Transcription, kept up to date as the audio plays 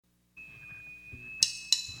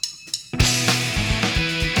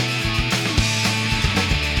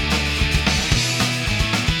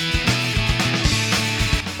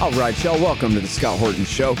All right, y'all, welcome to the Scott Horton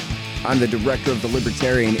Show. I'm the director of the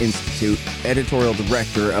Libertarian Institute, editorial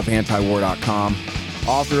director of antiwar.com,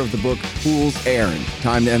 author of the book Fool's Errand,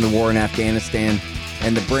 Time to End the War in Afghanistan,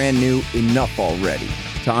 and the brand new Enough Already,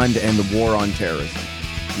 Time to End the War on Terrorism.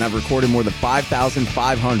 And I've recorded more than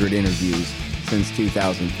 5,500 interviews since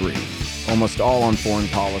 2003, almost all on foreign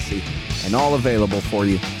policy, and all available for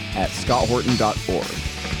you at scotthorton.org.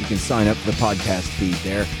 You can sign up for the podcast feed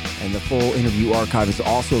there, and the full interview archive is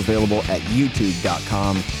also available at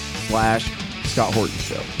youtube.com/Scott Horton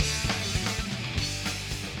Show.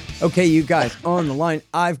 Okay, you guys, on the line,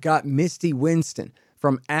 I've got Misty Winston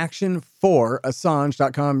from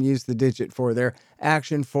action4assange.com. Use the digit 4 there,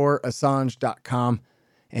 action4assange.com.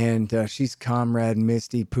 And she's Comrade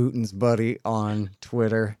Misty, Putin's buddy on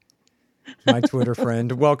Twitter, my Twitter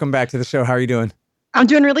friend. Welcome back to the show. How are you doing? I'm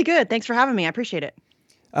doing really good. Thanks for having me. I appreciate it.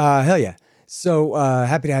 Hell yeah. So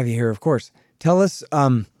happy to have you here, of course. Tell us,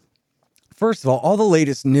 first of all the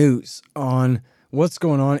latest news on what's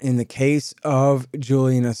going on in the case of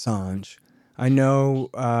Julian Assange. I know,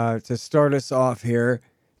 to start us off here,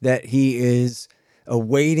 that he is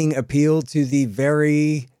awaiting appeal to the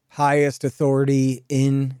very highest authority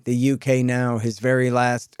in the UK now, his very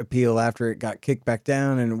last appeal after it got kicked back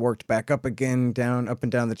down and worked back up again, up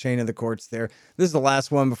and down the chain of the courts there. This is the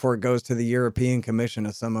last one before it goes to the European Commission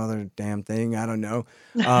or some other damn thing. I don't know.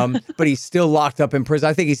 But he's still locked up in prison.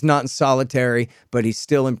 I think he's not in solitary, but he's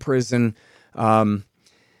still in prison in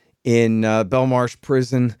Belmarsh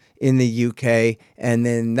Prison in the UK. And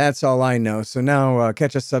then that's all I know. So now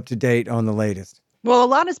catch us up to date on the latest. Well, a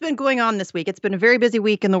lot has been going on this week. It's been a very busy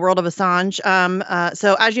week in the world of Assange.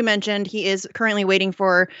 So as you mentioned, he is currently waiting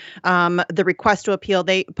for the request to appeal.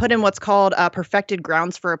 They put in what's called perfected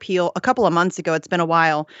grounds for appeal a couple of months ago. It's been a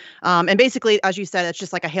while. And basically, as you said, it's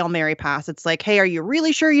just like a Hail Mary pass. It's like, hey, are you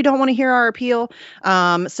really sure you don't want to hear our appeal?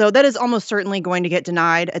 So that is almost certainly going to get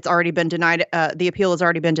denied. It's already been denied. The appeal has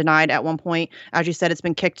already been denied at one point. As you said, it's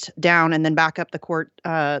been kicked down and then back up the court,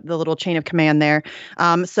 the little chain of command there.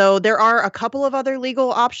 So there are a couple of other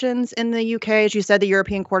legal options in the UK. As you said, the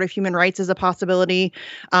European Court of Human Rights is a possibility,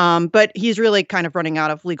 but he's really kind of running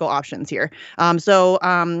out of legal options here. So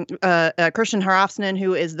Christian Harafsnan,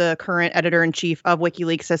 who is the current editor-in-chief of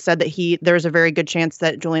WikiLeaks, has said that there's a very good chance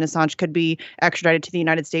that Julian Assange could be extradited to the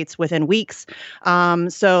United States within weeks.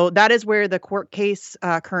 So that is where the court case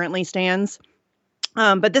currently stands.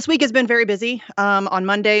 But this week has been very busy. On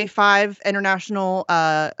Monday, 5 international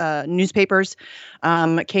newspapers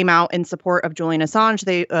came out in support of Julian Assange.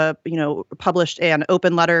 They, published an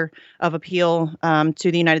open letter of appeal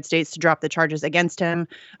to the United States to drop the charges against him.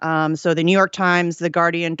 So the New York Times, The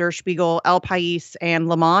Guardian, Der Spiegel, El País, and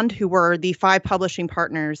Le Monde, who were the 5 publishing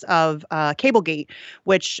partners of Cablegate,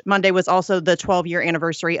 which Monday was also the 12-year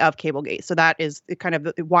anniversary of Cablegate. So that is kind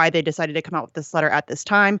of why they decided to come out with this letter at this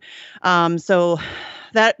time. So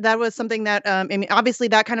that was something that, obviously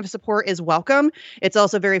that kind of support is welcome. It's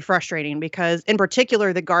also very frustrating because, in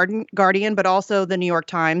particular, the Guardian, but also the New York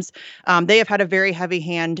Times, they have had a very heavy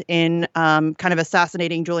hand in kind of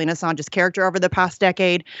assassinating Julian Assange's character over the past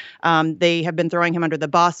decade. They have been throwing him under the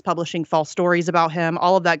bus, publishing false stories about him,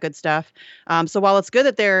 all of that good stuff. So while it's good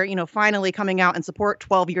that they're, finally coming out and support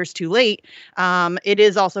 12 years too late, it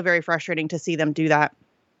is also very frustrating to see them do that.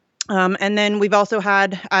 And then we've also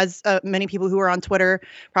had, as many people who are on Twitter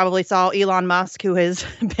probably saw, Elon Musk, who has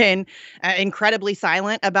been incredibly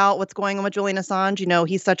silent about what's going on with Julian Assange.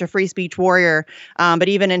 He's such a free speech warrior. But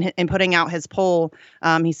even in putting out his poll,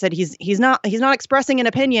 he said he's not expressing an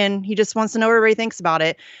opinion. He just wants to know what everybody thinks about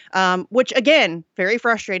it, which, again, very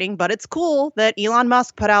frustrating. But it's cool that Elon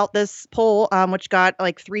Musk put out this poll, which got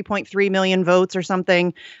like 3.3 million votes or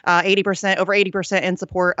something, over 80% in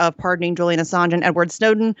support of pardoning Julian Assange and Edward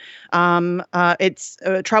Snowden. It's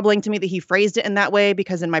troubling to me that he phrased it in that way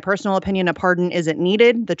because, in my personal opinion, a pardon isn't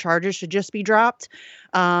needed. The charges should just be dropped.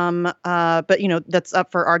 But, that's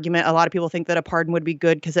up for argument. A lot of people think that a pardon would be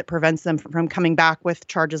good because it prevents them from coming back with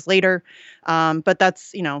charges later. But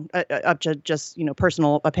that's, up to just,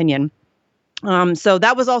 personal opinion. So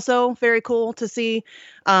that was also very cool to see.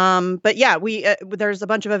 But yeah, there's a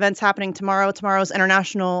bunch of events happening tomorrow. Tomorrow's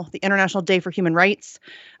the International Day for Human Rights.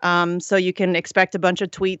 So you can expect a bunch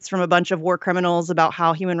of tweets from a bunch of war criminals about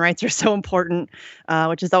how human rights are so important,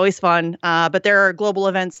 which is always fun. But there are global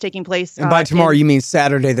events taking place. And by tomorrow, you mean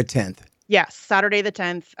Saturday the 10th? Yes, Saturday the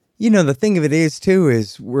 10th. The thing of it is, too,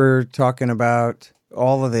 is we're talking about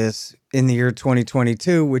all of this in the year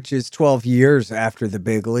 2022, which is 12 years after the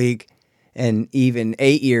big leak. And even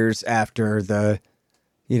 8 years after the,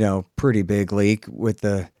 pretty big leak with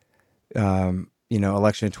the,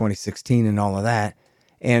 election in 2016 and all of that.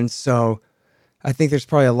 And so I think there's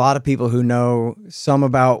probably a lot of people who know some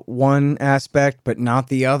about one aspect, but not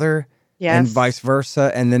the other, and Yes. vice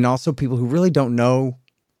versa. And then also people who really don't know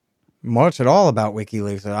much at all about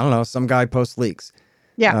WikiLeaks. I don't know, some guy posts leaks,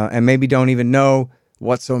 Yeah. and maybe don't even know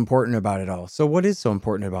what's so important about it all. So what is so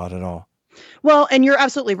important about it all? Well, and you're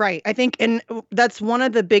absolutely right. I think, and that's one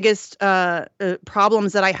of the biggest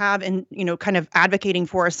problems that I have in, kind of advocating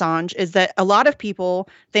for Assange is that a lot of people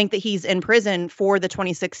think that he's in prison for the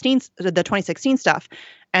 2016 stuff.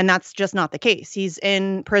 And that's just not the case. He's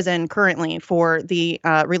in prison currently for the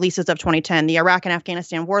releases of 2010, the Iraq and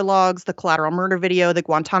Afghanistan war logs, the collateral murder video, the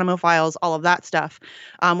Guantanamo files, all of that stuff,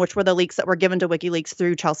 which were the leaks that were given to WikiLeaks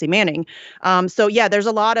through Chelsea Manning. So yeah, there's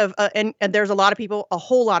a lot of and there's a lot of people, a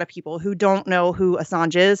whole lot of people who don't know who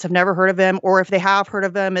Assange is, have never heard of him, or if they have heard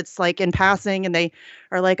of him, it's like in passing, and they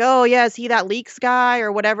are like, oh yeah, is he that leaks guy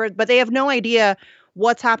or whatever? But they have no idea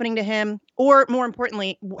what's happening to him, or more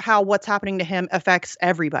importantly, how what's happening to him affects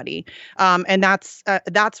everybody. And that's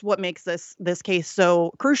what makes this case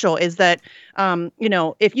so crucial, is that,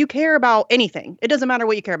 if you care about anything, it doesn't matter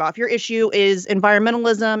what you care about. If your issue is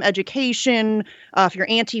environmentalism, education, if you're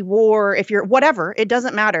anti-war, if you're whatever, it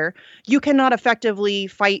doesn't matter. You cannot effectively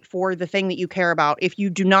fight for the thing that you care about if you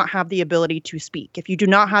do not have the ability to speak, if you do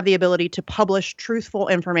not have the ability to publish truthful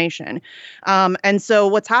information. And so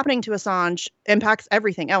what's happening to Assange impacts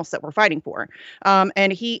everything else that we're fighting for.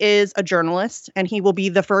 And he is a journalist, and he will be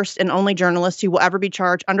the first and only journalist who will ever be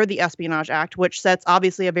charged under the Espionage Act, which sets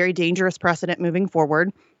obviously a very dangerous precedent moving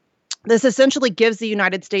forward. This essentially gives the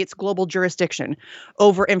United States global jurisdiction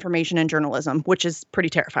over information and journalism, which is pretty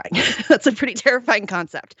terrifying. That's a pretty terrifying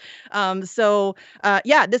concept. This is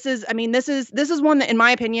one that, in my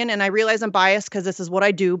opinion, and I realize I'm biased because this is what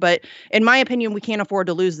I do, but in my opinion, we can't afford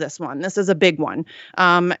to lose this one. This is a big one.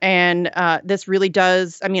 This really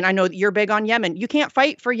does. I mean, I know that you're big on Yemen. You can't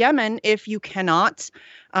fight for Yemen if you cannot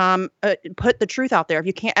put the truth out there, if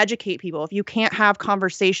you can't educate people, if you can't have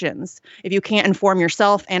conversations, if you can't inform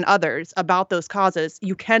yourself and others about those causes,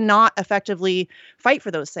 you cannot effectively fight for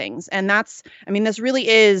those things. And this really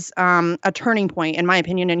is a turning point, in my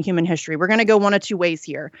opinion, in human history. We're going to go one of two ways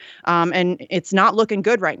here. And it's not looking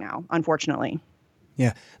good right now, unfortunately.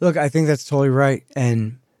 Yeah. Look, I think that's totally right.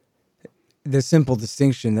 And the simple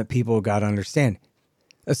distinction that people got to understand,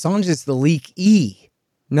 Assange is the leakee,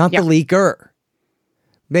 not the leaker.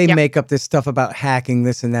 They make up this stuff about hacking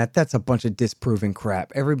this and that. That's a bunch of disproven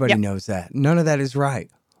crap. Everybody knows that. None of that is right.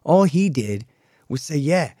 All he did was say,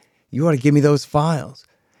 yeah, you ought to give me those files.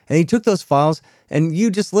 And he took those files, and you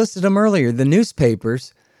just listed them earlier, the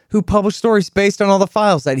newspapers who published stories based on all the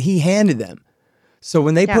files that he handed them. So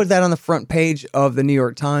when they put that on the front page of the New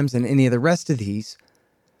York Times and any of the rest of these,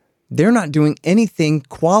 they're not doing anything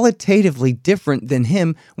qualitatively different than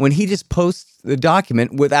him when he just posts the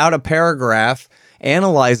document without a paragraph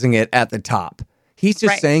analyzing it at the top. He's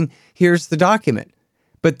just saying, here's the document.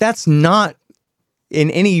 But that's not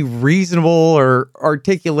in any reasonable or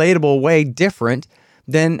articulatable way different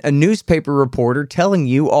than a newspaper reporter telling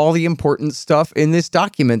you all the important stuff in this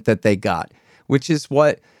document that they got, which is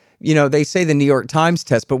what, they say the New York Times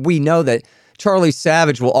test, but we know that Charlie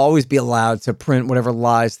Savage will always be allowed to print whatever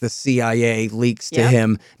lies the CIA leaks to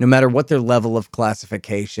him, no matter what their level of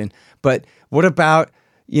classification. But what about,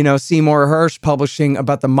 Seymour Hersh publishing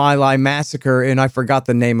about the My Lai massacre, and I forgot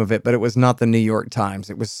the name of it, but it was not the New York Times.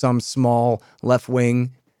 It was some small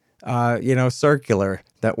left-wing, circular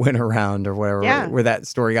that went around or whatever, where that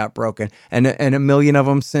story got broken. And a million of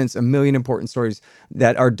them since, a million important stories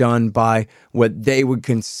that are done by what they would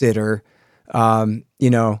consider,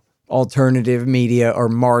 alternative media or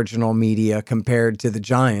marginal media compared to the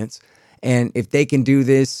giants. And if they can do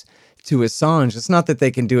this to Assange, it's not that they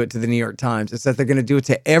can do it to the New York Times. It's that they're going to do it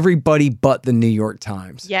to everybody but the New York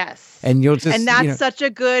Times. Yes. And you'll just, and that's such a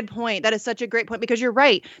good point. That is such a great point, because you're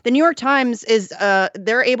right. The New York Times is,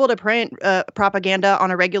 they're able to print propaganda on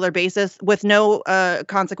a regular basis with no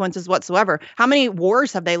consequences whatsoever. How many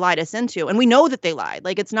wars have they lied us into? And we know that they lied.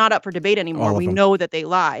 Like, it's not up for debate anymore. We know that they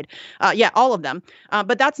lied. All of them.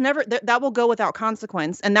 But that's never, that will go without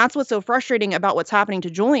consequence. And that's what's so frustrating about what's happening to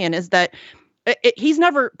Julian, is that he's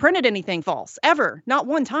never printed anything false, ever. Not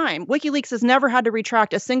one time. WikiLeaks has never had to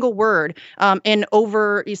retract a single word in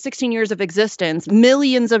over 16 years of existence,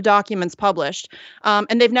 millions of documents published,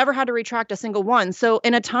 and they've never had to retract a single one. So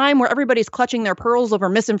in a time where everybody's clutching their pearls over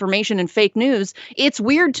misinformation and fake news, it's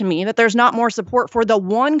weird to me that there's not more support for the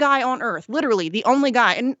one guy on earth, literally the only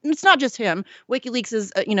guy. And it's not just him. WikiLeaks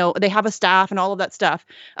is, they have a staff and all of that stuff,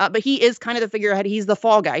 but he is kind of the figurehead. He's the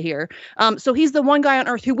fall guy here. So he's the one guy on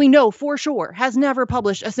earth who we know for sure has never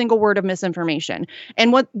published a single word of misinformation.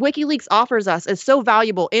 And what WikiLeaks offers us is so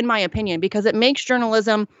valuable, in my opinion, because it makes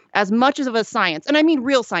journalism as much of a science, and I mean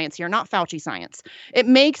real science here, not Fauci science. It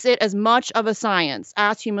makes it as much of a science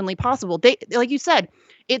as humanly possible. They, like you said,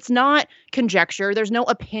 it's not conjecture. There's no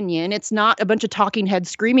opinion. It's not a bunch of talking heads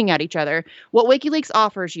screaming at each other. What WikiLeaks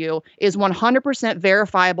offers you is 100%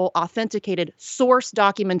 verifiable, authenticated source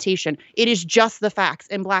documentation. It is just the facts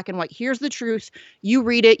in black and white. Here's the truth. You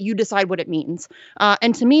read it. You decide what it means.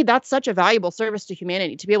 And to me, that's such a valuable service to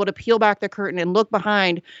humanity, to be able to peel back the curtain and look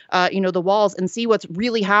behind, the walls and see what's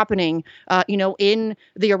really happening, in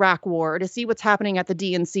the Iraq war, to see what's happening at the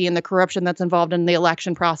DNC and the corruption that's involved in the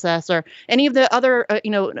election process, or any of the other,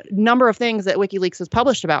 number of things that WikiLeaks has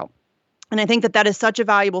published about. And I think that that is such a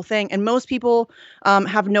valuable thing. And most people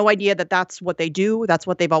have no idea that that's what they do. That's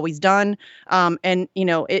what they've always done.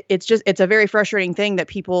 It's a very frustrating thing that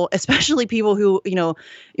people, especially people who,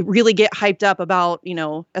 really get hyped up about,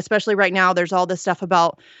 especially right now, there's all this stuff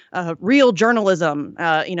about real journalism.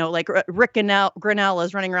 Like Rick Grinnell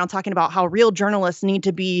is running around talking about how real journalists need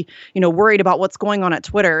to be, worried about what's going on at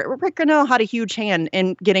Twitter. Rick Grinnell had a huge hand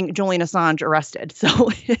in getting Julian Assange arrested. So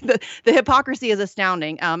the hypocrisy is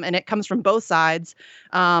astounding. And it comes from both sides.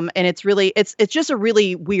 And it's just a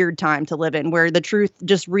really weird time to live in, where the truth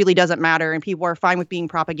just really doesn't matter and people are fine with being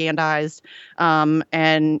propagandized.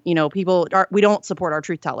 We don't support our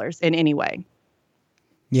truth tellers in any way.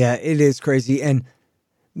 Yeah, it is crazy. And,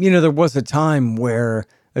 there was a time where,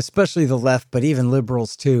 especially the left, but even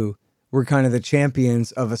liberals too, were kind of the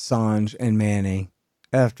champions of Assange and Manning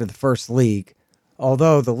after the first leak.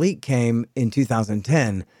 Although the leak came in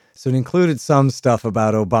 2010, so it included some stuff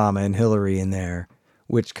about Obama and Hillary in there,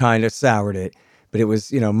 which kind of soured it. But it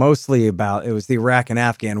was, mostly about, it was the Iraq and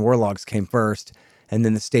Afghan war logs came first, and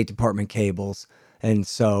then the State Department cables. And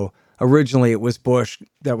so originally it was Bush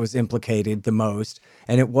that was implicated the most,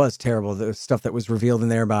 and it was terrible. The stuff that was revealed in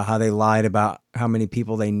there about how they lied about how many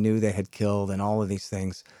people they knew they had killed and all of these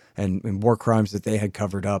things, and war crimes that they had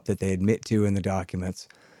covered up that they admit to in the documents.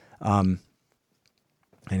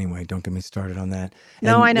 Anyway, don't get me started on that.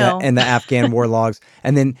 No, I know. And the Afghan war logs.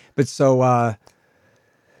 And then,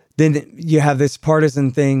 then you have this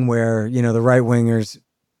partisan thing where, the right wingers,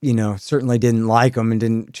 certainly didn't like them and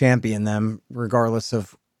didn't champion them, regardless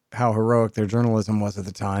of how heroic their journalism was at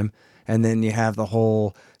the time. And then you have the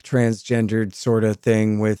whole transgendered sort of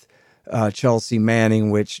thing with Chelsea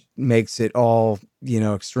Manning, which makes it all,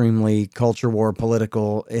 extremely culture war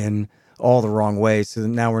political in all the wrong ways. So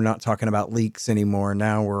now we're not talking about leaks anymore.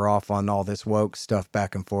 Now we're off on all this woke stuff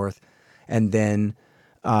back and forth. And then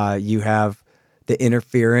you have the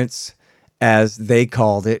interference, as they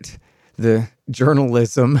called it, the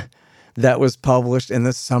journalism that was published in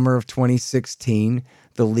the summer of 2016,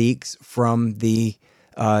 the leaks from the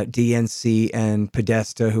DNC and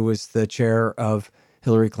Podesta, who was the chair of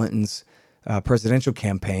Hillary Clinton's presidential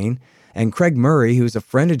campaign. And Craig Murray, who's a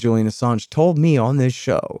friend of Julian Assange, told me on this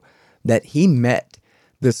show that he met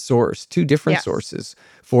the source, two different sources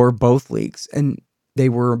for both leaks. And they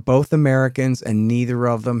were both Americans, and neither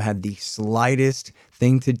of them had the slightest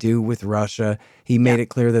thing to do with Russia. He made it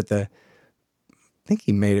clear that I think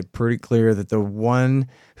he made it pretty clear that the one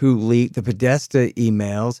who leaked the Podesta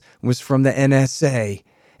emails was from the NSA.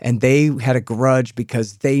 And they had a grudge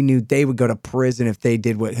because they knew they would go to prison if they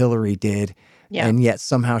did what Hillary did. Yeah. And yet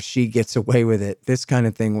somehow she gets away with it. This kind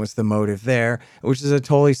of thing was the motive there, which is a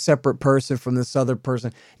totally separate person from this other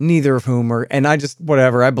person, neither of whom are, and I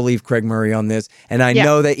believe Craig Murray on this. And I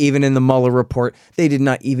know that even in the Mueller report, they did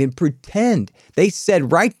not even pretend. They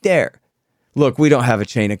said right there, look, we don't have a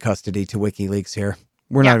chain of custody to WikiLeaks here.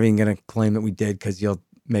 We're not even going to claim that we did because you'll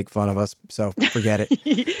make fun of us, so forget it.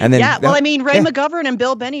 And then Ray McGovern and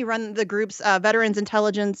Bill Benny run the group's Veterans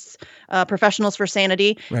Intelligence Professionals for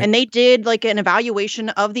Sanity, and they did like an evaluation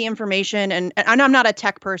of the information. And I'm not a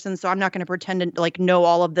tech person, so I'm not going to pretend to know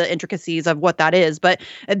all of the intricacies of what that is. But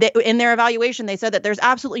in their evaluation, they said that there's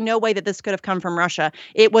absolutely no way that this could have come from Russia.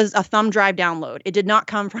 It was a thumb drive download. It did not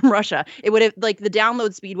come from Russia. It would have the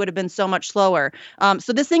download speed would have been so much slower.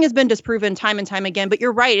 So this thing has been disproven time and time again. But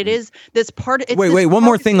you're right. It is this part. Wait, one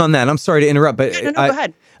more thing on that. I'm sorry to interrupt, but go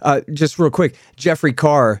ahead. Just real quick, Jeffrey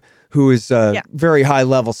Carr, who is a very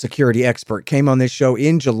high-level security expert, came on this show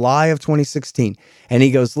in July of 2016, and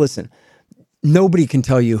he goes, listen, nobody can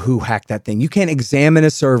tell you who hacked that thing. You can't examine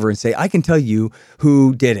a server and say, I can tell you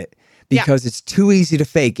who did it, because it's too easy to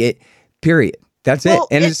fake it, period. That's it.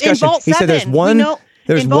 End of discussion. He said there's one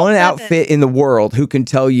outfit in the world who can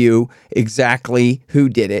tell you exactly who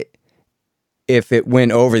did it, if it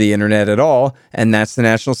went over the internet at all, and that's the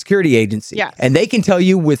National Security Agency. Yes. And they can tell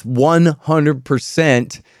you with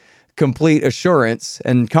 100% complete assurance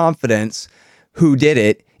and confidence who did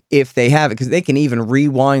it if they have it, because they can even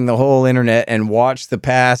rewind the whole internet and watch the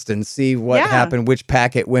past and see what happened, which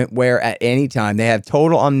packet went where at any time. They have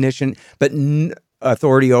total omniscient, but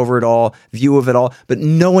authority over it all, view of it all, but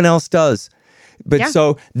no one else does. But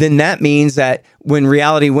so then that means that when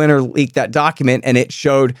Reality Winner leaked that document and it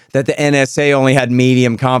showed that the NSA only had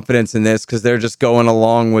medium confidence in this because they're just going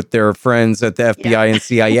along with their friends at the FBI and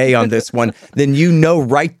CIA on this one, then you know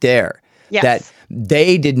right there that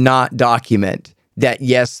they did not document that,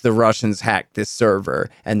 yes, the Russians hacked this server.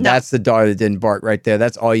 And that's the dog that didn't bark right there.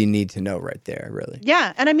 That's all you need to know right there, really.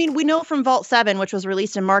 Yeah. And I mean, we know from Vault 7, which was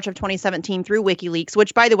released in March of 2017 through WikiLeaks,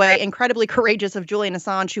 which, by the way, incredibly courageous of Julian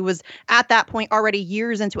Assange, who was at that point already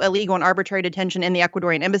years into illegal and arbitrary detention in the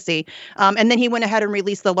Ecuadorian embassy. And then he went ahead and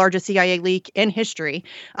released the largest CIA leak in history.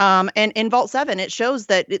 And in Vault 7, it shows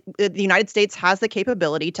that the United States has the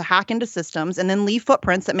capability to hack into systems and then leave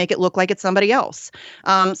footprints that make it look like it's somebody else.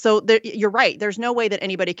 So you're right. There's no way that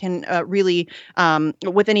anybody can really,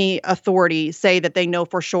 with any authority, say that they know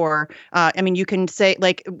for sure. I mean, you can say,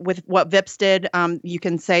 like with what Vips did, you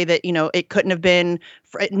can say that, it couldn't have been,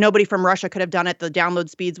 nobody from Russia could have done it. The download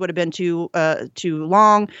speeds would have been too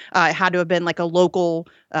long. It had to have been like a local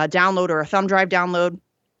download or a thumb drive download.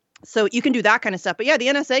 So you can do that kind of stuff. But yeah, the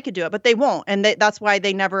NSA could do it, but they won't. And that's why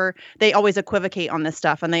they always equivocate on this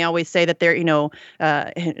stuff. And they always say that they're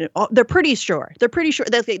pretty sure. They're pretty sure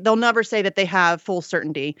that they'll never say that they have full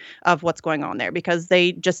certainty of what's going on there because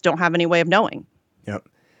they just don't have any way of knowing. Yep.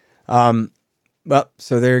 Well,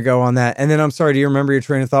 so there you go on that. And then I'm sorry, do you remember your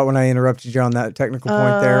train of thought when I interrupted you on that technical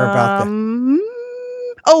point there about the...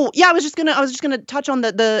 Oh yeah, I was just gonna touch on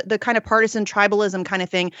the kind of partisan tribalism kind of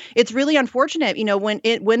thing. It's really unfortunate,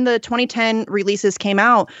 when the 2010 releases came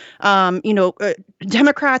out,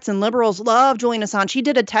 Democrats and liberals love Julian Assange. He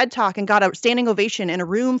did a TED Talk and got a standing ovation in a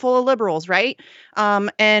room full of liberals, right?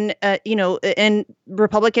 And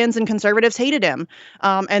Republicans and conservatives hated him.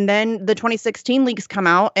 And then the 2016 leaks come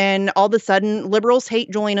out, and all of a sudden liberals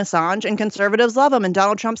hate Julian Assange and conservatives love him. And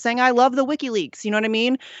Donald Trump saying, "I love the WikiLeaks." You know what I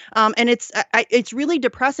mean? And it's really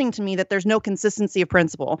depressing to me that there's no consistency of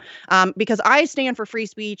principle, because I stand for free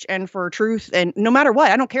speech and for truth, and no matter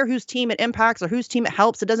what, I don't care whose team it impacts or whose team it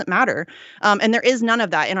helps. It doesn't matter. And there is none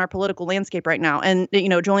of that in our political landscape right now. And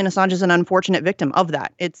Julian Assange is an unfortunate victim of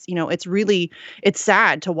that. It's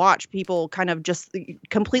sad to watch people kind of just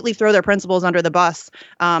completely throw their principles under the bus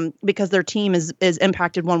because their team is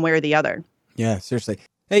impacted one way or the other. Yeah, seriously.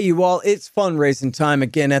 Hey, you all, it's fundraising time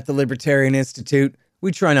again at the Libertarian Institute.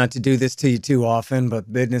 We try not to do this to you too often,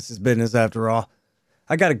 but business is business after all.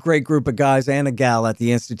 I got a great group of guys and a gal at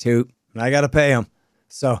the Institute, and I got to pay them.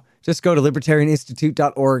 So just go to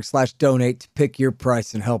libertarianinstitute.org/donate to pick your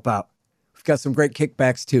price and help out. We've got some great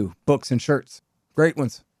kickbacks too, books and shirts. Great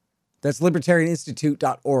ones. That's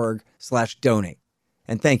libertarianinstitute.org/donate.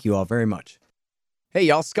 And thank you all very much. Hey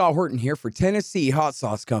y'all, Scott Horton here for Tennessee Hot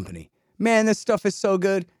Sauce Company. Man, this stuff is so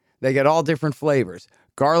good. They got all different flavors.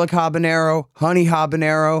 Garlic habanero, honey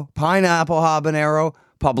habanero, pineapple habanero,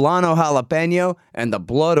 poblano jalapeno, and the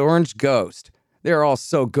blood orange ghost. They're all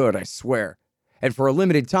so good, I swear. And for a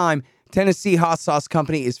limited time, Tennessee Hot Sauce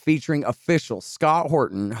Company is featuring official Scott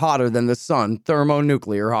Horton Hotter Than the Sun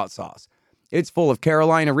thermonuclear hot sauce. It's full of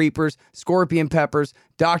Carolina Reapers, scorpion peppers,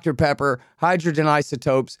 Dr. Pepper, hydrogen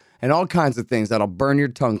isotopes, and all kinds of things that'll burn your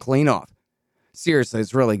tongue clean off. Seriously,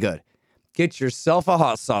 it's really good. Get yourself a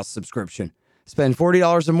hot sauce subscription. Spend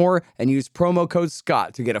 $40 or more and use promo code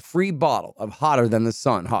SCOTT to get a free bottle of Hotter Than the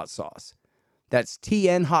Sun hot sauce. That's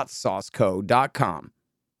tnhotsauceco.com.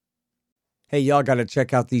 Hey, y'all got to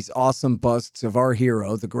check out these awesome busts of our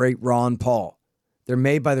hero, the great Ron Paul. They're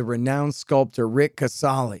made by the renowned sculptor Rick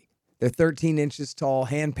Casali. They're 13 inches tall,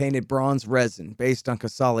 hand-painted bronze resin based on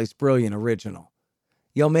Casali's brilliant original.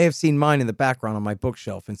 Y'all may have seen mine in the background on my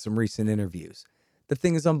bookshelf in some recent interviews. The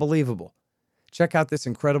thing is unbelievable. Check out this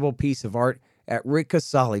incredible piece of art at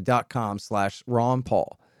rickcasali.com/Ron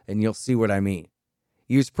Paul, and you'll see what I mean.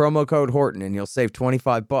 Use promo code Horton and you'll save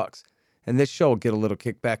 $25, and this show will get a little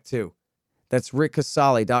kickback too. That's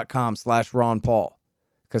rickcasali.com/Ron Paul.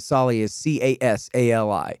 Casali is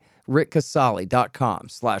Casali.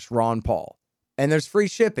 rickcasali.com/Ron Paul. And there's free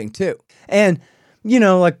shipping too. And,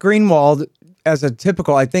 like Greenwald, as a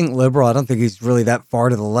typical, I think, liberal, I don't think he's really that far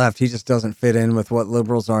to the left. He just doesn't fit in with what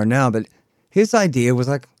liberals are now. But his idea was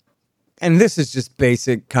like, and this is just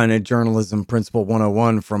basic kind of journalism principle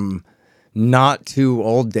 101 from not too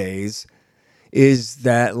old days, is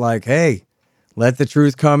that like, hey, let the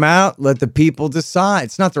truth come out. Let the people decide.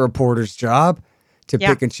 It's not the reporter's job to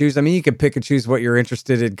pick and choose. I mean, you can pick and choose what you're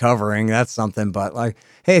interested in covering. That's something. But like,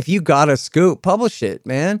 hey, if you got a scoop, publish it,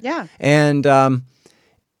 man. Yeah. And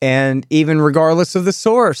even regardless of the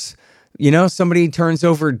source, somebody turns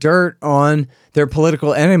over dirt on their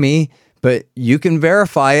political enemy, but you can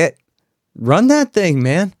verify it. Run that thing,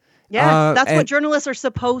 man. Yeah, that's what journalists are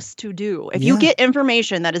supposed to do. If you get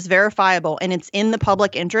information that is verifiable and it's in the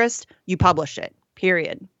public interest, you publish it,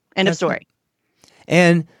 period. End of story.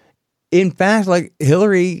 And in fact, like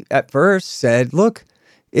Hillary at first said, look,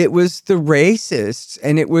 it was the racists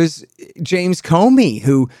and it was James Comey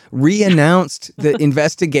who re-announced the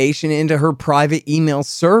investigation into her private email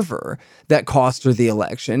server that cost her the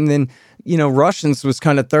election. Then, Russians was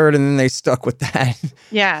kind of third, and then they stuck with that.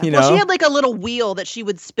 Yeah. Well, she had like a little wheel that she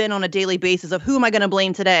would spin on a daily basis of who am I going to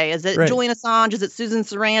blame today? Is it Julian Assange? Is it Susan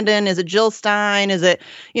Sarandon? Is it Jill Stein? Is it,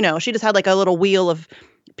 she just had like a little wheel of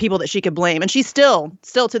people that she could blame. And she still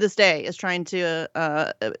to this day is trying to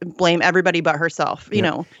blame everybody but herself,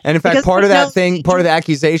 And in fact, part of the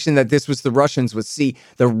accusation that this was the Russians was,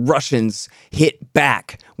 the Russians hit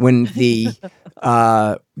back when the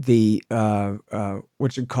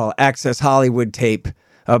Access Hollywood tape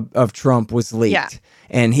of Trump was leaked. Yeah.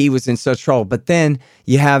 And he was in such trouble. But then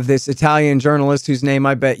you have this Italian journalist whose name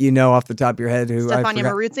I bet you know off the top of your head. Stefania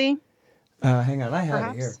Maruzzi? Hang on, I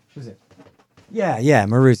have it here. Who's it? Yeah,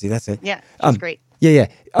 Maruzzi, that's it. Yeah, she's great. Yeah.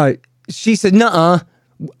 She said, nuh-uh,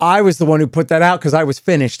 I was the one who put that out because I was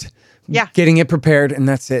finished getting it prepared, and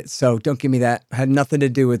that's it. So don't give me that. Had nothing to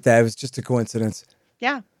do with that. It was just a coincidence.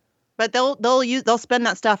 Yeah. But they'll spend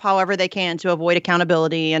that stuff however they can to avoid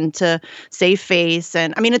accountability and to save face.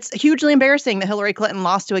 And I mean, it's hugely embarrassing that Hillary Clinton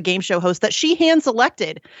lost to a game show host that she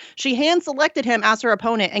hand-selected. She hand-selected him as her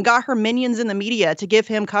opponent and got her minions in the media to give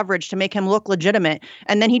him coverage to make him look legitimate.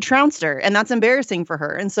 And then he trounced her, and that's embarrassing for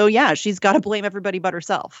her. And so, she's got to blame everybody but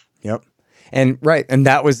herself. Yep. And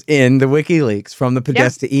that was in the WikiLeaks from the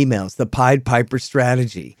Podesta emails, the Pied Piper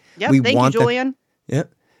strategy. Yep. Thank you, Julian.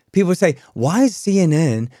 Yep. People say, why is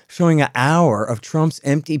CNN showing an hour of Trump's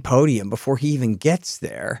empty podium before he even gets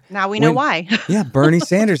there? Now we know why. Bernie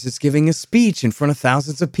Sanders is giving a speech in front of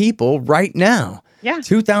thousands of people right now. Yeah.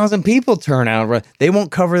 2,000 people turn out. They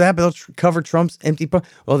won't cover that, but they'll cover Trump's empty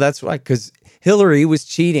podium. Well, that's why, because Hillary was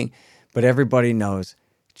cheating. But everybody knows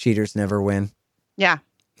cheaters never win. Yeah.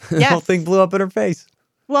 The whole thing blew up in her face.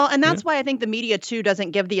 Well, and that's why I think the media, too,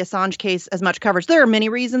 doesn't give the Assange case as much coverage. There are many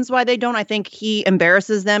reasons why they don't. I think he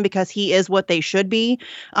embarrasses them because he is what they should be.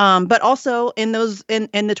 But also in the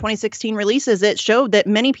 2016 releases, it showed that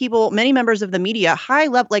many members of the media, high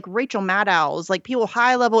level, like Rachel Maddow's, like people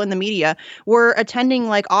high level in the media, were attending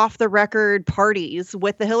like off the record parties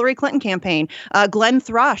with the Hillary Clinton campaign. Glenn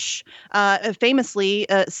Thrush famously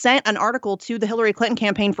sent an article to the Hillary Clinton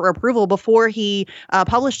campaign for approval before he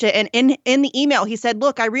published it. And in the email, he said,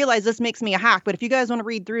 look, I realize this makes me a hack, but if you guys want to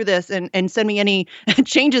read through this and send me any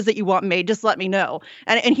changes that you want made, just let me know.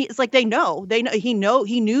 And it's like he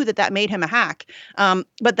knew that made him a hack.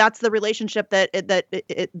 But that's the relationship that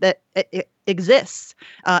exists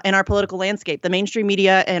in our political landscape. The mainstream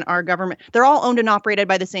media and our government, they're all owned and operated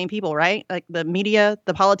by the same people, right? Like the media,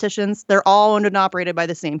 the politicians, they're all owned and operated by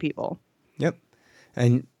the same people. Yep.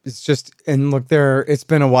 And look, it's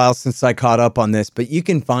been a while since I caught up on this, but you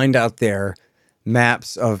can find out there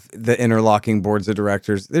maps of the interlocking boards of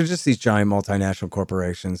directors. They're just these giant multinational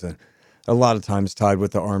corporations, and a lot of times tied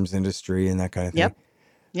with the arms industry and that kind of thing.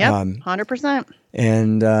 Yep. 100%.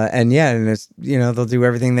 And it's, they'll do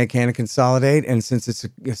everything they can to consolidate. And since it's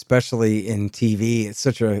especially in TV, it's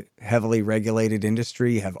such a heavily regulated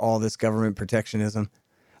industry. You have all this government protectionism.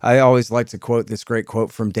 I always like to quote this great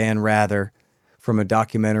quote from Dan Rather from a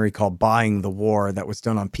documentary called Buying the War that was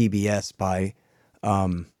done on PBS by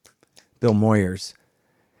Bill Moyers.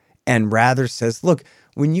 And Rather says, look,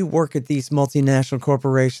 when you work at these multinational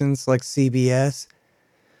corporations like CBS,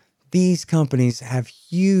 these companies have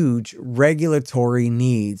huge regulatory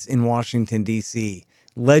needs in Washington, D.C.,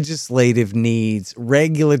 legislative needs,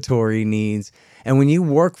 regulatory needs. And when you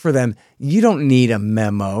work for them, you don't need a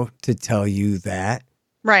memo to tell you that.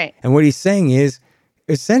 Right. And what he's saying is,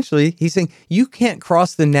 essentially, he's saying you can't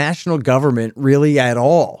cross the national government really at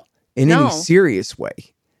all in any serious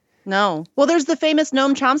way. No. Well, there's the famous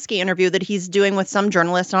Noam Chomsky interview that he's doing with some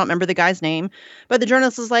journalist. I don't remember the guy's name, but the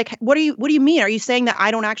journalist was like, what do you mean? Are you saying that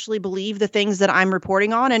I don't actually believe the things that I'm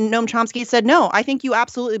reporting on? And Noam Chomsky said, no, I think you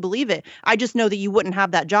absolutely believe it. I just know that you wouldn't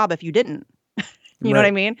have that job if you didn't. You know what I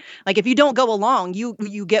Right. mean? Like if you don't go along,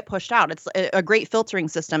 you get pushed out. It's a great filtering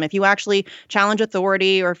system. If you actually challenge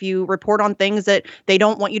authority or if you report on things that they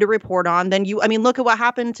don't want you to report on, then I mean, look at what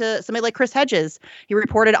happened to somebody like Chris Hedges. He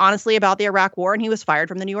reported honestly about the Iraq War and he was fired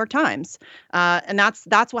from the New York Times. And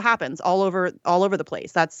that's what happens all over the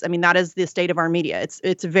place. I mean, that is the state of our media.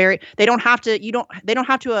 It's very, they don't have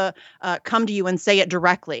to come to you and say it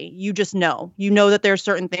directly. You just know that there's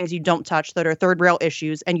certain things you don't touch that are third rail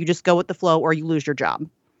issues and you just go with the flow or you lose your job.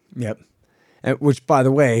 Yep. Which, by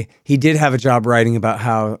the way, he did have a job writing about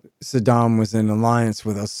how Saddam was in alliance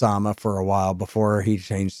with Osama for a while before he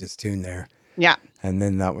changed his tune there. Yeah. And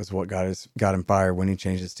then that was what got him fired when he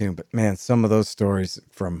changed his tune. But man, some of those stories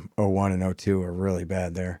from 01 and 02 are really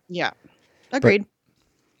bad there. Yeah. Agreed.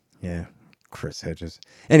 But, yeah. Chris Hedges.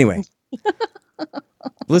 Anyway.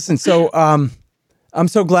 Listen, so I'm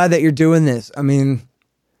so glad that you're doing this. I mean,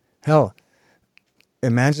 hell,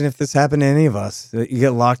 imagine if this happened to any of us, that you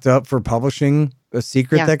get locked up for publishing a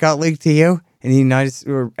secret that got leaked to you in the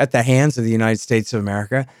or at the hands of the United States of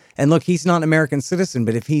America. And look, he's not an American citizen,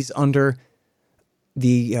 but if he's under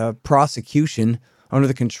the prosecution, under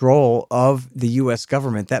the control of the U.S.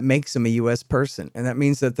 government, that makes him a U.S. person. And that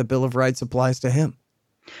means that the Bill of Rights applies to him.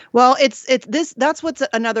 Well, that's what's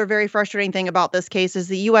another very frustrating thing about this case is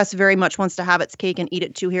the U.S. very much wants to have its cake and eat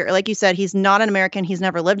it too here. Like you said, he's not an American. He's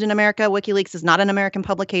never lived in America. WikiLeaks is not an American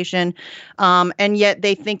publication. And yet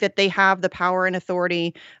they think that they have the power and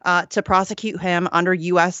authority to prosecute him under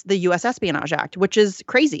the U.S. Espionage Act, which is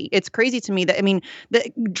crazy. It's crazy to me that, I mean, the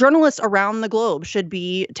journalists around the globe should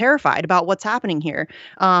be terrified about what's happening here.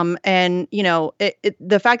 And, you know,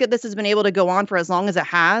 the fact that this has been able to go on for as long as it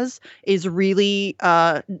has is really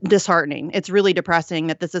disheartening. It's really depressing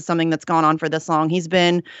that this is something that's gone on for this long. He's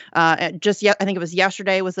been I think it was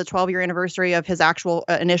yesterday was the 12-year anniversary of his actual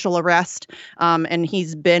initial arrest. And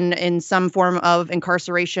he's been in some form of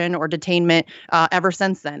incarceration or detainment ever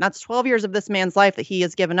since then. That's 12 years of this man's life that he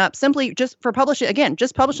has given up simply just for publishing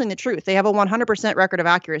the truth. They have a 100% record of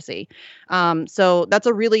accuracy. So that's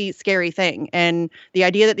a really scary thing. And the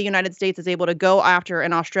idea that the United States is able to go after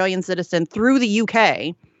an Australian citizen through the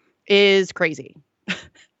UK is crazy.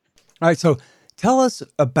 All right, so tell us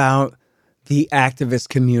about the activist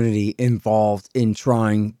community involved in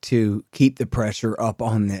trying to keep the pressure up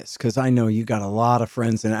on this, because I know you got a lot of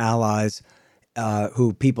friends and allies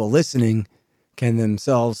who people listening can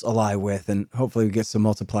themselves ally with, and hopefully we get some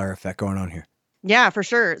multiplier effect going on here. Yeah, for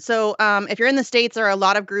sure. So if you're in the States, there are a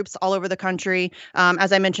lot of groups all over the country.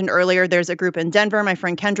 As I mentioned earlier, there's a group in Denver. My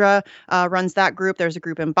friend Kendra runs that group. There's a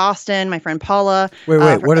group in Boston. My friend Paula. Wait,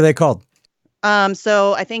 what are they called?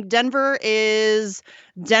 So I think Denver is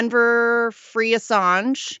Denver Free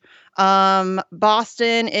Assange.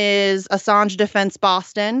 Boston is Assange Defense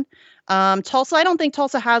Boston. Tulsa, I don't think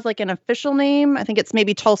Tulsa has like an official name. I think it's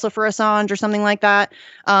maybe Tulsa for Assange or something like that.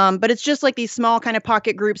 But it's just like these small kind of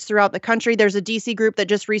pocket groups throughout the country. There's a DC group that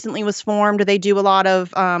just recently was formed. They do a lot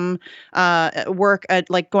of work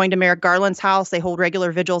at like going to Merrick Garland's house. They hold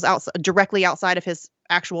regular vigils directly outside of his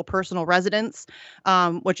actual personal residence,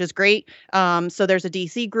 which is great. So there's a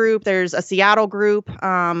DC group, there's a Seattle group.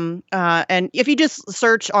 And if you just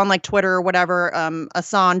search on like Twitter or whatever,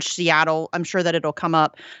 Assange Seattle, I'm sure that it'll come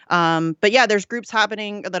up. But yeah, there's groups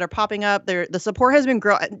happening that are popping up there. The support has been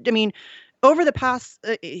growing. I mean, over the past,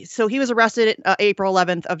 so he was arrested April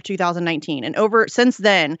 11th of 2019, and since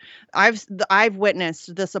then, I've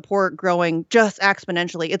witnessed the support growing just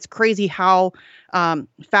exponentially. It's crazy how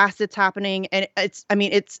fast it's happening, and it's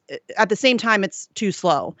at the same time it's too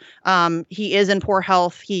slow. He is in poor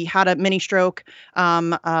health. He had a mini stroke,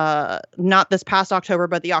 not this past October,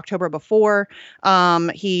 but the October before.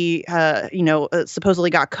 He supposedly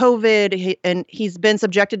got COVID, and he's been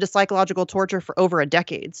subjected to psychological torture for over a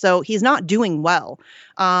decade. So he's not doing well,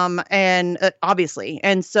 obviously.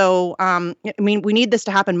 And so, we need this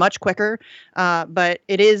to happen much quicker, but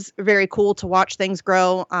it is very cool to watch things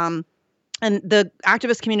grow. And the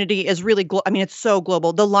activist community is really, it's so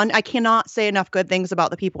global. I cannot say enough good things about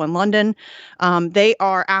the people in London. They're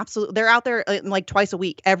out there like twice a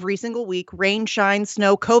week, every single week, rain, shine,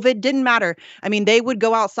 snow, COVID, didn't matter. I mean, they would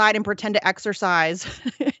go outside and pretend to exercise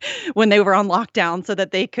when they were on lockdown so that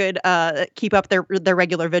they could keep up their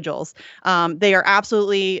regular vigils. They are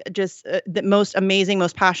absolutely just the most amazing,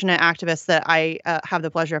 most passionate activists that I have the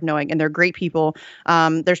pleasure of knowing. And they're great people.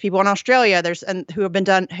 There's people in Australia,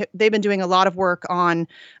 they've been doing a lot of work on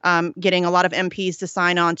getting a lot of MPs to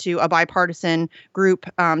sign on to a bipartisan group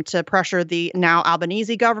to pressure the now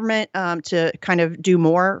Albanese government to kind of do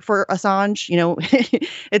more for Assange. You know,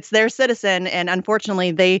 it's their citizen. And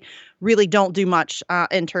unfortunately, they really don't do much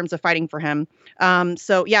in terms of fighting for him.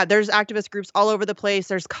 So yeah, there's activist groups all over the place.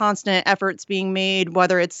 There's constant efforts being made,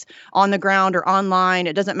 whether it's on the ground or online.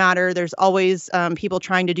 It doesn't matter. There's always people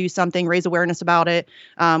trying to do something, raise awareness about it,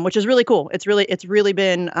 which is really cool. It's really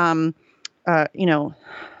been,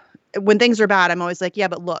 when things are bad, I'm always like, yeah,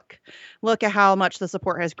 but look at how much the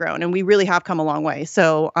support has grown. And we really have come a long way.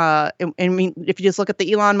 So, I mean, if you just look at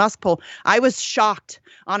the Elon Musk poll, I was shocked.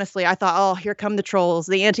 Honestly, I thought, oh, here come the trolls.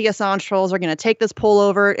 The anti-Assange trolls are going to take this poll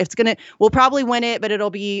over. We'll probably win it, but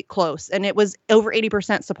it'll be close. And it was over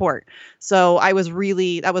 80% support. So I was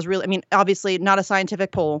really, I mean, obviously not a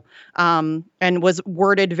scientific poll, and was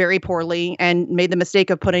worded very poorly and made the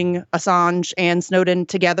mistake of putting Assange and Snowden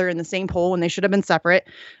together in the same poll when they should have been separate.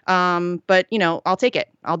 But I'll take it.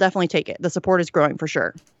 I'll definitely take it. The support is growing for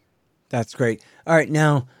sure. That's great. All right.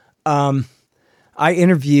 Now, I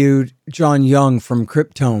interviewed John Young from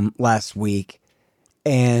Cryptome last week,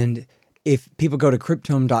 and if people go to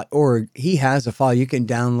cryptome.org, he has a file. You can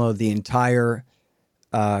download the entire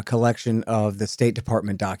collection of the State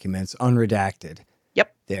Department documents, unredacted.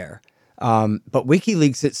 Yep. There. But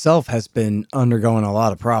WikiLeaks itself has been undergoing a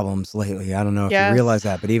lot of problems lately. I don't know if you realize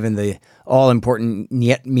that, but even the all-important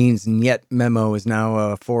 "niet means niet" memo is now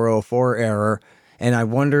a 404 error. And I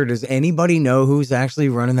wonder, does anybody know who's actually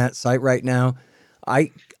running that site right now?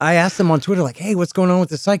 I asked them on Twitter, like, hey, what's going on with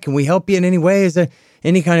the site? Can we help you in any way? Is there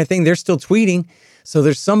any kind of thing? They're still tweeting. So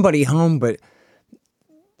there's somebody home, but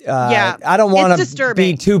I don't want to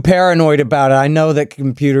be too paranoid about it. I know that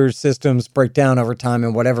computer systems break down over time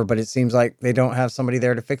and whatever, but it seems like they don't have somebody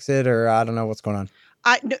there to fix it, or I don't know what's going on.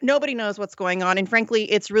 Nobody knows what's going on. And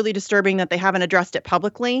frankly, it's really disturbing that they haven't addressed it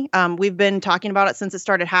publicly. We've been talking about it since it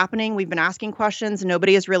started happening. We've been asking questions and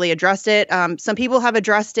nobody has really addressed it. Some people have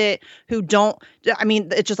addressed it who don't. I mean,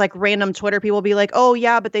 it's just like random Twitter people be like, oh,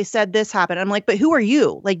 yeah, but they said this happened. I'm like, but who are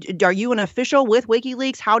you? Like, are you an official with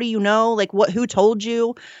WikiLeaks? How do you know? Like, who told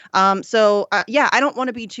you? I don't want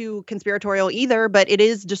to be too conspiratorial either, but it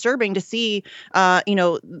is disturbing to see,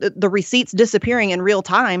 the receipts disappearing in real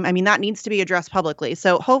time. I mean, that needs to be addressed publicly.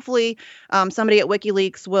 So hopefully somebody at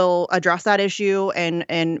WikiLeaks will address that issue and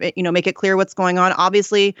make it clear what's going on.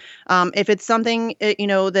 Obviously, if it's something,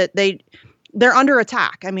 that they're under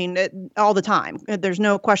attack. I mean, all the time. There's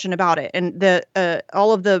no question about it. And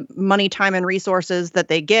all of the money, time, and resources that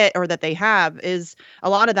they get or that they have is a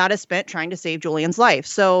lot of that is spent trying to save Julian's life.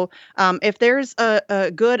 So if there's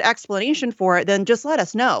a good explanation for it, then just let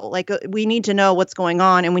us know. Like, we need to know what's going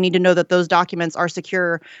on, and we need to know that those documents are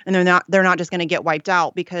secure and they're not just going to get wiped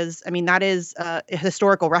out, because I mean, that is a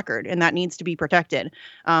historical record and that needs to be protected.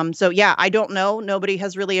 I don't know. Nobody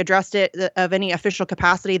has really addressed it of any official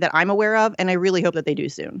capacity that I'm aware of. And I really hope that they do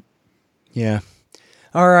soon. Yeah.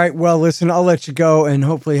 All right. Well, listen, I'll let you go and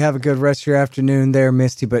hopefully have a good rest of your afternoon there,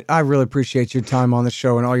 Misty. But I really appreciate your time on the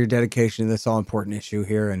show and all your dedication to this all important issue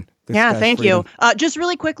here. And thank you. Just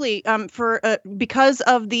really quickly, because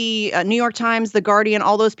of the New York Times, The Guardian,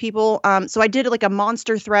 all those people. So I did like a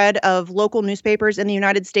monster thread of local newspapers in the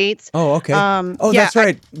United States. Oh, okay. That's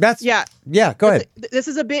right. Go ahead. This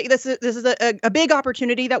is a big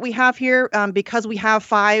opportunity that we have here, because we have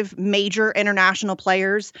 5 major international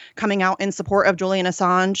players coming out in support of Julian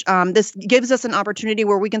Assange. This gives us an opportunity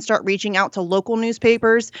where we can start reaching out to local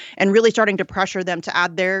newspapers and really starting to pressure them to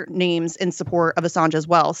add their names in support of Assange as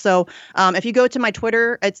well. So if you go to my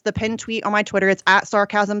Twitter, it's the pinned tweet on my Twitter. It's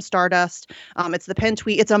 @sarcasmstardust. It's the pinned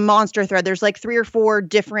tweet. It's a monster thread. There's like 3 or 4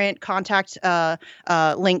 different contact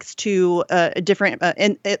links to different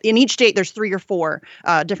in each state. There's 3 or 4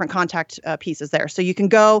 different contact pieces there. So you can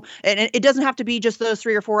go, and it doesn't have to be just those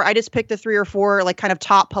 3 or 4. I just picked the 3 or 4 like kind of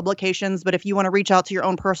top publications. But if you want to reach out to your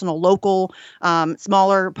own personal local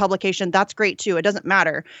smaller publication, that's great too. It doesn't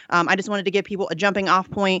matter. I just wanted to give people a jumping off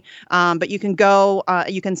point. But you can go,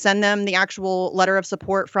 you can send them the actual letter of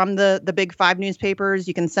support from the big 5 newspapers.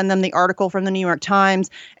 You can send them the article from the New York Times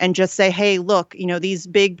and just say, hey, look, these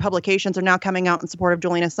big publications are now coming out in support of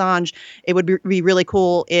Julian Assange. It would be really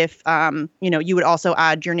cool if, you would also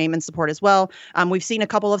add your name in support as well. We've seen a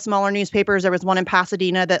couple of smaller newspapers. There was one in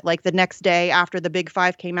Pasadena that like the next day after the big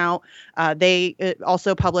 5 came out, they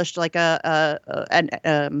also published like a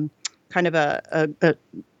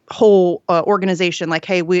whole organization like,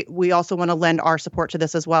 hey, we also want to lend our support to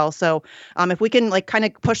this as well. So if we can like kind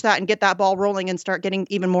of push that and get that ball rolling and start getting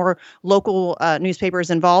even more local newspapers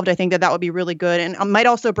involved, I think that would be really good. And might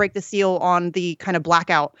also break the seal on the kind of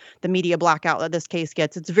blackout, the media blackout that this case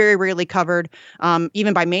gets. It's very rarely covered,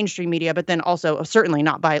 even by mainstream media, but then also certainly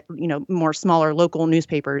not by, more smaller local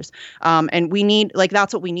newspapers. And we need, like,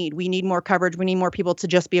 that's what we need. We need more coverage. We need more people to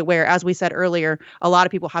just be aware. As we said earlier, a lot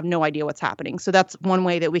of people have no idea what's happening. So that's one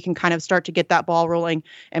way that we we can kind of start to get that ball rolling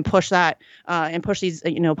and push that and push these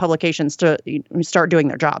publications to start doing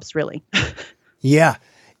their jobs, really. Yeah.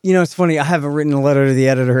 It's funny. I haven't written a letter to the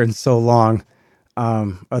editor in so long.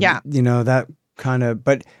 That kind of,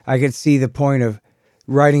 but I could see the point of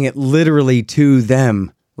writing it literally to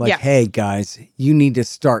them. Like, hey, guys, you need to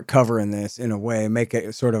start covering this in a way, make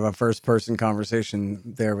it sort of a first person conversation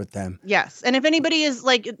there with them. Yes. And if anybody is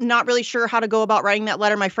like not really sure how to go about writing that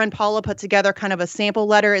letter, my friend Paula put together kind of a sample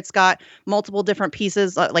letter. It's got multiple different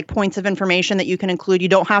pieces, like points of information that you can include. You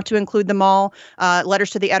don't have to include them all. Letters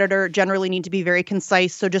to the editor generally need to be very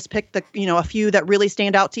concise. So just pick a few that really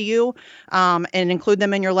stand out to you and include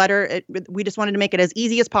them in your letter. We just wanted to make it as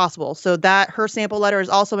easy as possible. So that her sample letter is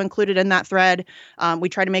also included in that thread. We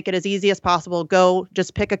try to make it as easy as possible. Go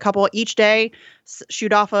just pick a couple each day,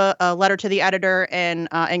 shoot off a letter to the editor, and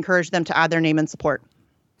encourage them to add their name and support.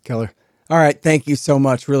 Killer. All right. Thank you so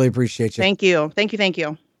much. Really appreciate you. Thank you. Thank you. Thank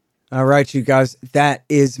you. All right, you guys. That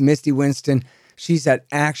is Misty Winston. She's at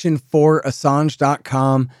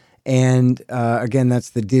actionforassange.com. And again,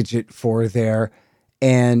 that's the digit 4 there.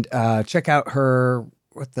 And check out her,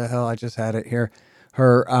 what the hell? I just had it here.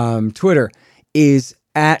 Her Twitter is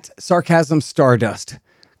at Sarcasm Stardust.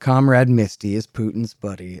 Comrade Misty is Putin's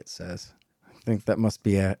buddy, it says. I think that must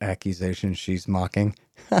be an accusation she's mocking.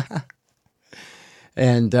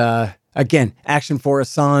 And again, Action for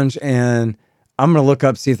Assange. And I'm going to look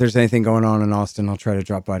up, see if there's anything going on in Austin. I'll try to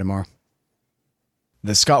drop by tomorrow.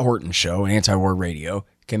 The Scott Horton Show, Anti-War Radio,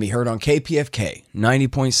 can be heard on KPFK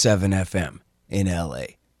 90.7 FM in LA,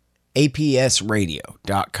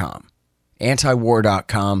 APSradio.com,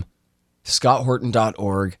 antiwar.com,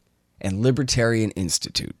 scotthorton.org, and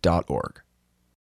libertarianinstitute.org.